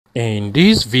In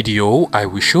this video, I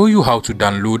will show you how to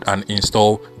download and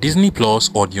install Disney Plus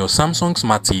on your Samsung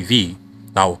Smart TV.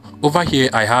 Now, over here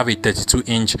I have a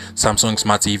 32-inch Samsung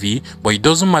Smart TV, but it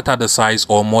doesn't matter the size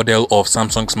or model of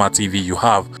Samsung Smart TV you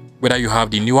have. Whether you have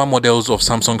the newer models of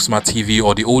Samsung Smart TV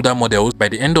or the older models, by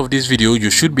the end of this video, you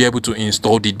should be able to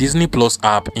install the Disney Plus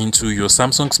app into your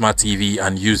Samsung Smart TV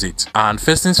and use it. And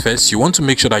first things first, you want to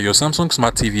make sure that your Samsung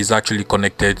Smart TV is actually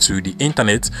connected to the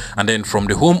internet, and then from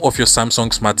the home of your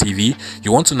Samsung Smart TV,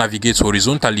 you want to navigate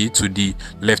horizontally to the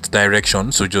left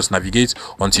direction. So just navigate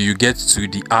until you get to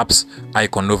the apps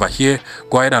icon over here.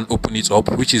 Go ahead and open it up,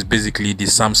 which is basically the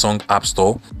Samsung App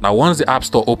Store. Now, once the App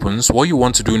Store opens, what you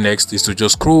want to do next is to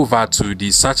just scroll over to the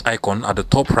search icon at the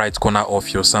top right corner of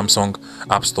your Samsung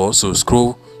App Store. So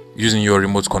scroll using your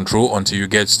remote control until you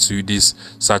get to this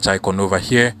search icon over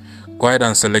here. Go ahead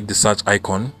and select the search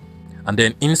icon, and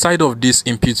then inside of this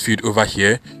input field over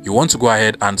here, you want to go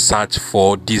ahead and search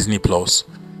for Disney Plus.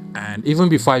 And even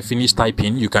before I finish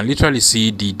typing, you can literally see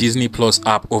the Disney Plus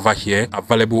app over here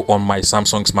available on my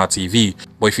Samsung Smart TV.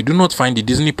 But if you do not find the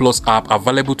Disney Plus app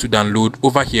available to download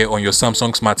over here on your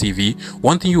Samsung Smart TV,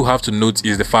 one thing you have to note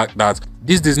is the fact that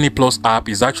this Disney Plus app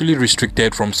is actually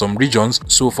restricted from some regions.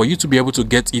 So for you to be able to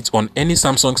get it on any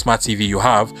Samsung Smart TV you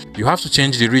have to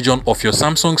change the region of your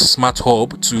Samsung Smart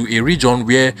Hub to a region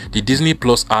where the Disney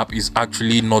Plus app is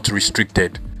actually not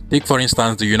restricted. Take for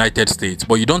instance the United States,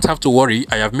 but you don't have to worry.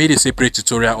 I have made a separate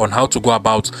tutorial on how to go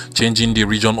about changing the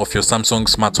region of your Samsung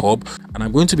Smart Hub, and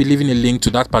I'm going to be leaving a link to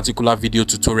that particular video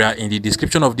tutorial in the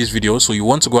description of this video, so you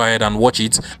want to go ahead and watch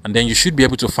it, and then you should be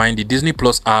able to find the Disney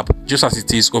Plus app just as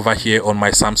it is over here on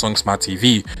my Samsung Smart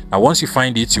TV. Now once you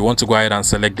find it, you want to go ahead and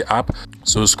select the app.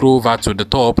 So scroll over to the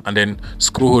top and then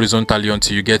scroll horizontally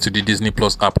until you get to the Disney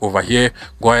Plus app over here.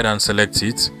 Go ahead and select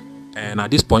it. And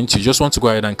at this point, you just want to go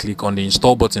ahead and click on the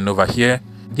install button over here.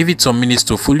 Give it some minutes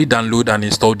to fully download and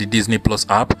install the Disney Plus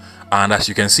app. And as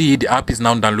you can see, the app is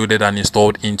now downloaded and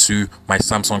installed into my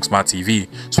Samsung Smart TV.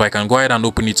 So I can go ahead and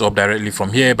open it up directly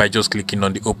from here by just clicking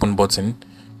on the open button.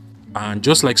 And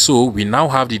just like so, we now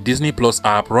have the Disney Plus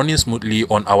app running smoothly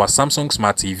on our Samsung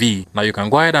Smart TV. Now you can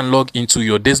go ahead and log into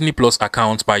your Disney Plus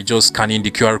account by just scanning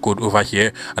the QR code over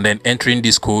here and then entering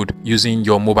this code using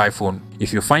your mobile phone.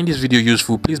 If you find this video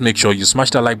useful, please make sure you smash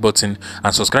that like button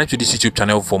and subscribe to this YouTube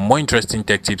channel for more interesting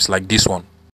tech tips like this one.